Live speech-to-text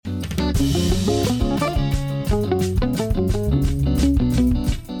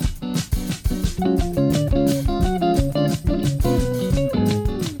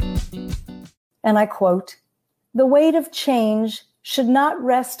and I quote, "The weight of change should not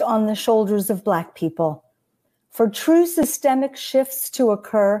rest on the shoulders of Black people. For true systemic shifts to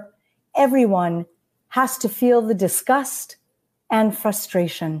occur, everyone has to feel the disgust and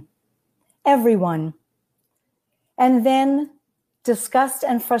frustration. Everyone. And then disgust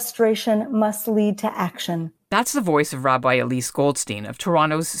and frustration must lead to action." That's the voice of Rabbi Elise Goldstein of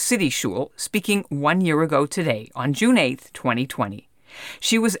Toronto's City Shul, speaking 1 year ago today, on June 8th, 2020.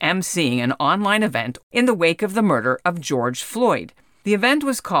 She was emceeing an online event in the wake of the murder of George Floyd. The event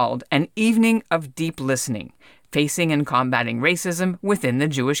was called An Evening of Deep Listening, Facing and Combating Racism Within the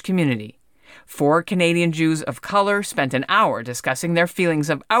Jewish Community. 4 Canadian Jews of color spent an hour discussing their feelings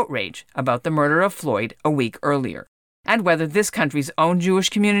of outrage about the murder of Floyd a week earlier, and whether this country's own Jewish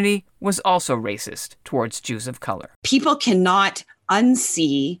community was also racist towards Jews of color. People cannot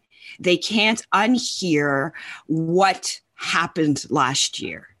unsee, they can't unhear what happened last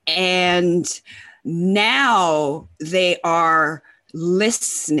year. And now they are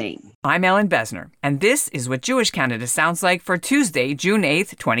listening. I'm Ellen Besner, and this is what Jewish Canada sounds like for Tuesday, June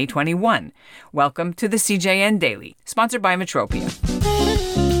 8th, 2021. Welcome to the CJN Daily, sponsored by Metropia.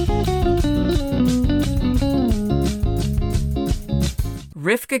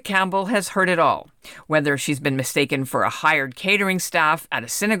 Rivka Campbell has heard it all, whether she's been mistaken for a hired catering staff at a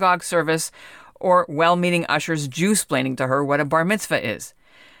synagogue service or well-meaning ushers Jew-splaining to her what a bar mitzvah is.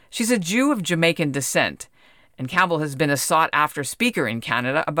 She's a Jew of Jamaican descent, and Campbell has been a sought-after speaker in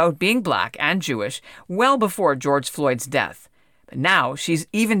Canada about being Black and Jewish well before George Floyd's death. But now she's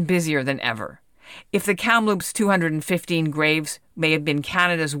even busier than ever. If the Kamloops 215 graves may have been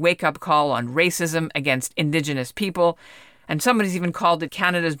Canada's wake-up call on racism against Indigenous people, and somebody's even called it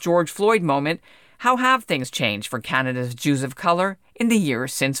Canada's George Floyd moment, how have things changed for Canada's Jews of color in the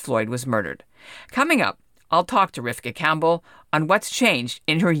years since Floyd was murdered? Coming up, I'll talk to Rivka Campbell on what's changed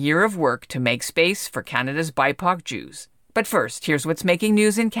in her year of work to make space for Canada's BIPOC Jews. But first, here's what's making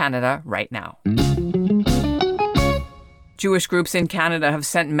news in Canada right now. Jewish groups in Canada have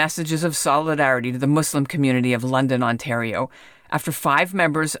sent messages of solidarity to the Muslim community of London, Ontario, after 5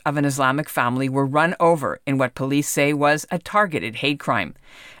 members of an Islamic family were run over in what police say was a targeted hate crime.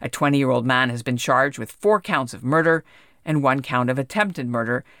 A 20-year-old man has been charged with 4 counts of murder and 1 count of attempted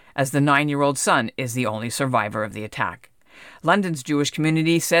murder, as the 9-year-old son is the only survivor of the attack. London's Jewish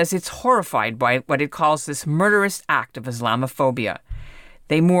community says it's horrified by what it calls this murderous act of Islamophobia.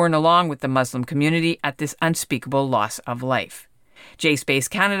 They mourn along with the Muslim community at this unspeakable loss of life. J-Space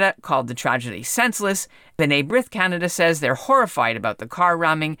Canada called the tragedy senseless. B'nai B'rith Canada says they're horrified about the car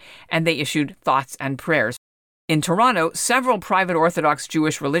ramming, and they issued thoughts and prayers. In Toronto, several private Orthodox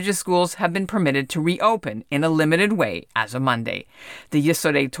Jewish religious schools have been permitted to reopen in a limited way as of Monday. The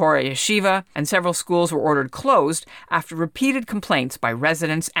Yesodei Torah Yeshiva and several schools were ordered closed after repeated complaints by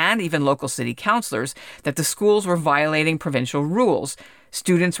residents and even local city councillors that the schools were violating provincial rules.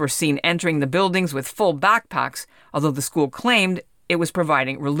 Students were seen entering the buildings with full backpacks, although the school claimed it was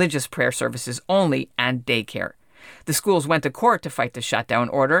providing religious prayer services only and daycare. The schools went to court to fight the shutdown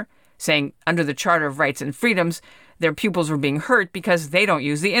order, saying under the Charter of Rights and Freedoms, their pupils were being hurt because they don't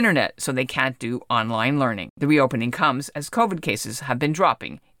use the internet, so they can't do online learning. The reopening comes as COVID cases have been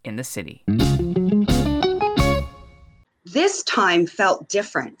dropping in the city. This time felt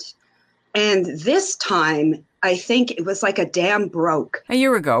different. And this time, I think it was like a dam broke. A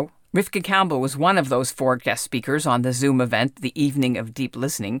year ago, Rivka Campbell was one of those 4 guest speakers on the Zoom event, The Evening of Deep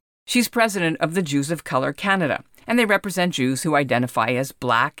Listening. She's president of the Jews of Color Canada, and they represent Jews who identify as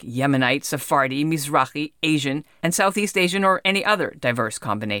Black, Yemenite, Sephardi, Mizrahi, Asian, and Southeast Asian, or any other diverse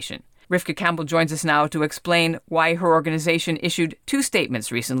combination. Rivka Campbell joins us now to explain why her organization issued 2 statements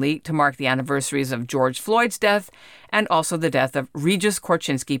recently to mark the anniversaries of George Floyd's death and also the death of Regis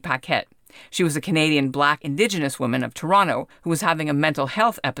Korchinski-Paquette. She was a Canadian Black Indigenous woman of Toronto who was having a mental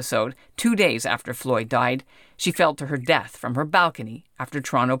health episode 2 days after Floyd died. She fell to her death from her balcony after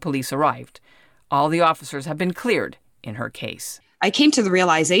Toronto police arrived. All the officers have been cleared in her case. I came to the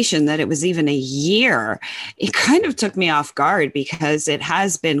realization that it was even a year. It kind of took me off guard because it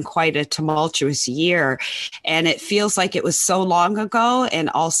has been quite a tumultuous year, and it feels like it was so long ago and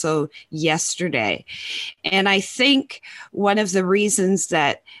also yesterday. And I think one of the reasons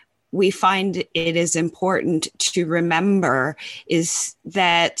that we find it is important to remember is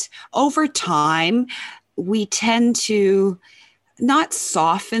that over time, we tend to not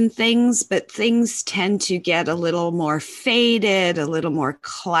soften things, but things tend to get a little more faded, a little more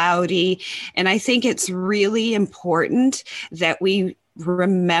cloudy. And I think it's really important that we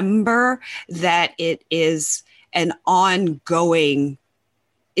remember that it is ongoing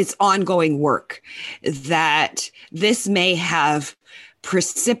work, that this may have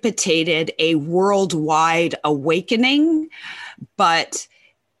precipitated a worldwide awakening, but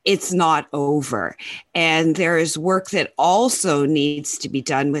it's not over. And there is work that also needs to be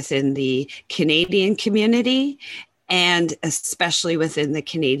done within the Canadian community, and especially within the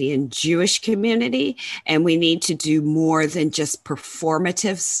Canadian Jewish community. And we need to do more than just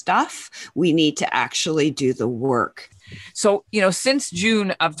performative stuff. We need to actually do the work. So, since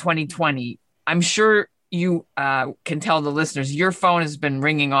June of 2020, I'm sure you can tell the listeners, your phone has been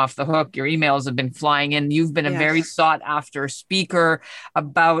ringing off the hook. Your emails have been flying in. You've been a very sought after speaker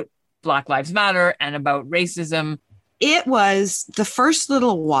about Black Lives Matter and about racism. It was the first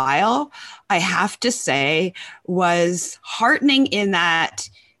little while, I have to say, was heartening in that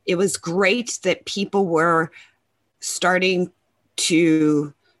it was great that people were starting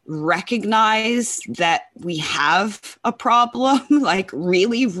to recognize that we have a problem, like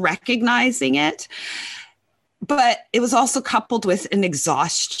really recognizing it. But it was also coupled with an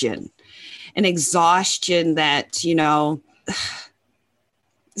exhaustion that,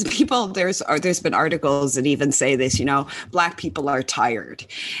 people, there's been articles that even say this, Black people are tired.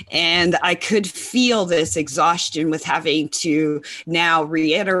 And I could feel this exhaustion with having to now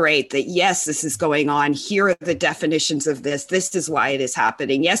reiterate that, yes, this is going on. Here are the definitions of this. This is why it is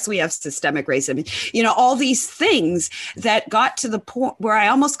happening. Yes, we have systemic racism, all these things that got to the point where I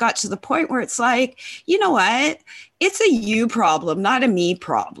almost got to the point where it's like, you know what? It's a you problem, not a me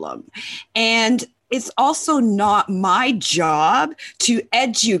problem. And it's also not my job to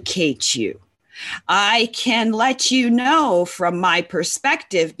educate you. I can let you know from my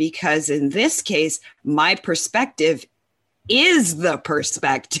perspective, because in this case, my perspective is the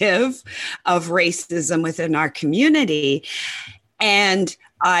perspective of racism within our community. And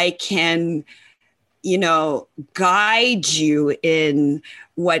I can, guide you in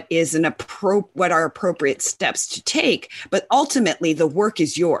what are appropriate steps to take. But ultimately, the work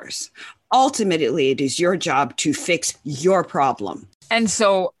is yours. Ultimately, it is your job to fix your problem. And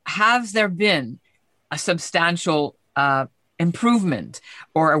so has there been a substantial improvement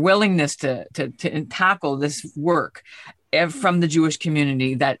or a willingness to tackle this work from the Jewish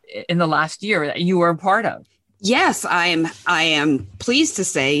community that in the last year that you were a part of? Yes, I am pleased to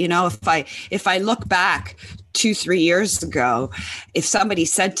say, if I look back 2-3 years ago, if somebody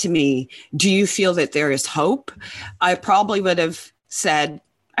said to me, do you feel that there is hope? I probably would have said,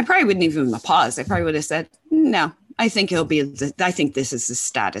 I probably wouldn't even have paused. I probably would have said, no, I think this is the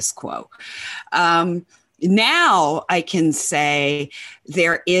status quo. Now I can say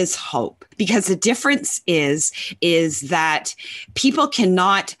there is hope, because the difference is that people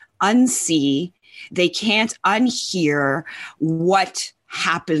cannot unsee, they can't unhear what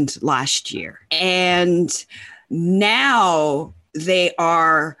happened last year. And now they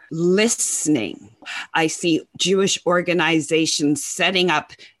are listening. I see Jewish organizations setting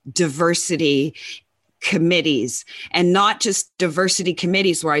up diversity committees, and not just diversity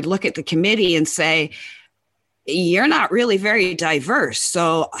committees where I look at the committee and say, you're not really very diverse.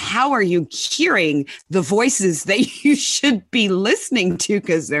 So how are you hearing the voices that you should be listening to,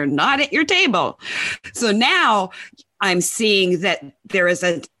 because they're not at your table? So now I'm seeing that there is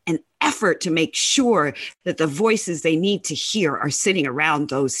an effort to make sure that the voices they need to hear are sitting around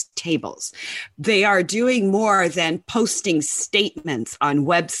those tables. They are doing more than posting statements on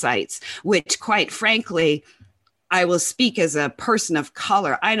websites, which, quite frankly, I will speak as a person of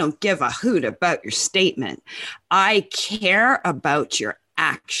color. I don't give a hoot about your statement. I care about your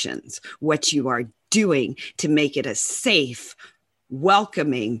actions, what you are doing to make it a safe,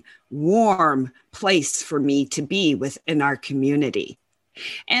 welcoming, warm place for me to be within our community.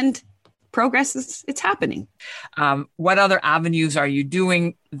 And progress it's happening. What other avenues are you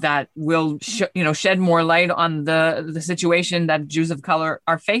doing that will shed more light on the situation that Jews of color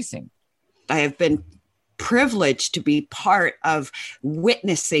are facing? I have been privileged to be part of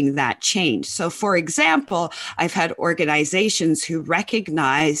witnessing that change. So, for example, I've had organizations who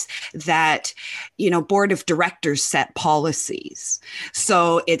recognize that, board of directors set policies.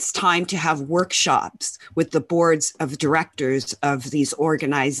 So it's time to have workshops with the boards of directors of these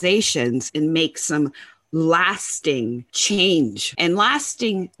organizations and make some lasting change. And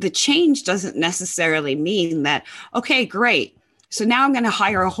the change doesn't necessarily mean that, okay, great, so now I'm going to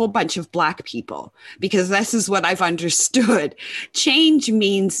hire a whole bunch of Black people, because this is what I've understood. Change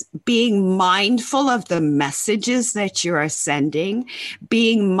means being mindful of the messages that you are sending,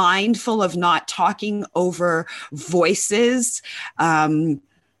 being mindful of not talking over voices,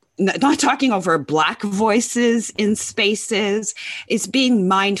 not talking over Black voices in spaces. It's being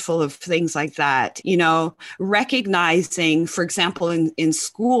mindful of things like that, recognizing, for example, in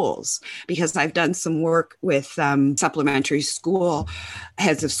schools, because I've done some work with supplementary school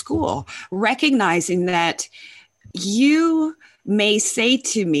heads of school, recognizing that you may say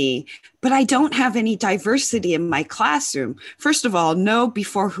to me, but I don't have any diversity in my classroom. First of all, know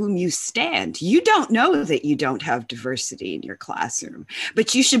before whom you stand. You don't know that you don't have diversity in your classroom,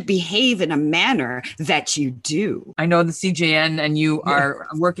 but you should behave in a manner that you do. I know the CJN and you are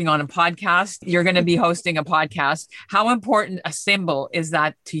working on a podcast. You're going to be hosting a podcast. How important a symbol is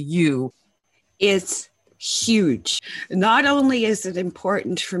that to you? It's huge. Not only is it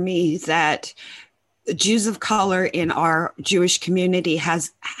important for me that Jews of color in our Jewish community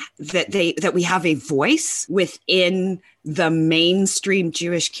that we have a voice within the mainstream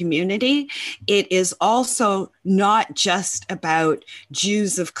Jewish community. It is also not just about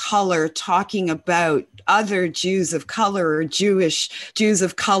Jews of color talking about other Jews of color or Jews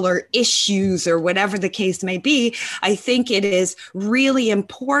of color issues or whatever the case may be. I think it is really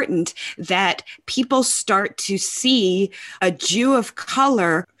important that people start to see a Jew of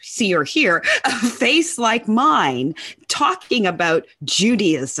color, see or hear a face like mine, talking about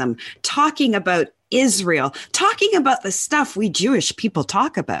Judaism, talking about Israel, talking about the stuff we Jewish people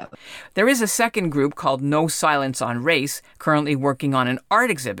talk about. There is a second group called No Silence on Race, currently working on an art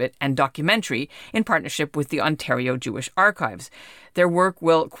exhibit and documentary in partnership with the Ontario Jewish Archives. Their work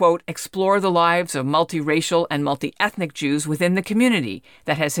will, quote, explore the lives of multiracial and multi-ethnic Jews within the community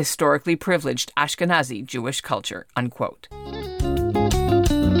that has historically privileged Ashkenazi Jewish culture, unquote.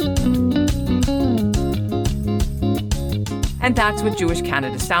 And that's what Jewish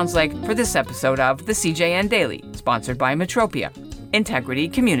Canada sounds like for this episode of the CJN Daily, sponsored by Metropia. Integrity,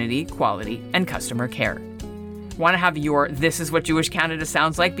 community, quality, and customer care. Want to have your This Is What Jewish Canada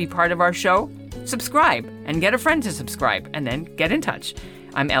Sounds Like be part of our show? Subscribe and get a friend to subscribe and then get in touch.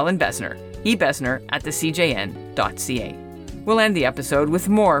 I'm Ellen Besner, ebesner@thecjn.ca. We'll end the episode with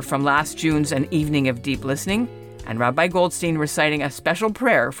more from last June's An Evening of Deep Listening and Rabbi Goldstein reciting a special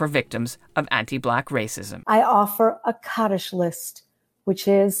prayer for victims of anti-Black racism. I offer a Kaddish list, which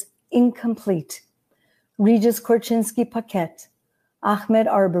is incomplete. Regis Korchinski-Paquette, Ahmed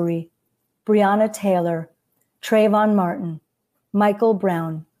Arbery, Breonna Taylor, Trayvon Martin, Michael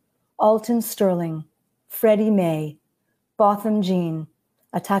Brown, Alton Sterling, Freddie May, Botham Jean,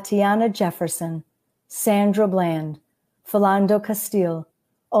 Tatiana Jefferson, Sandra Bland, Philando Castile,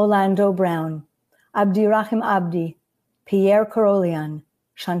 Orlando Brown, Abdirahim Abdi, Pierre Carolian,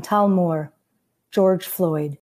 Chantal Moore, George Floyd.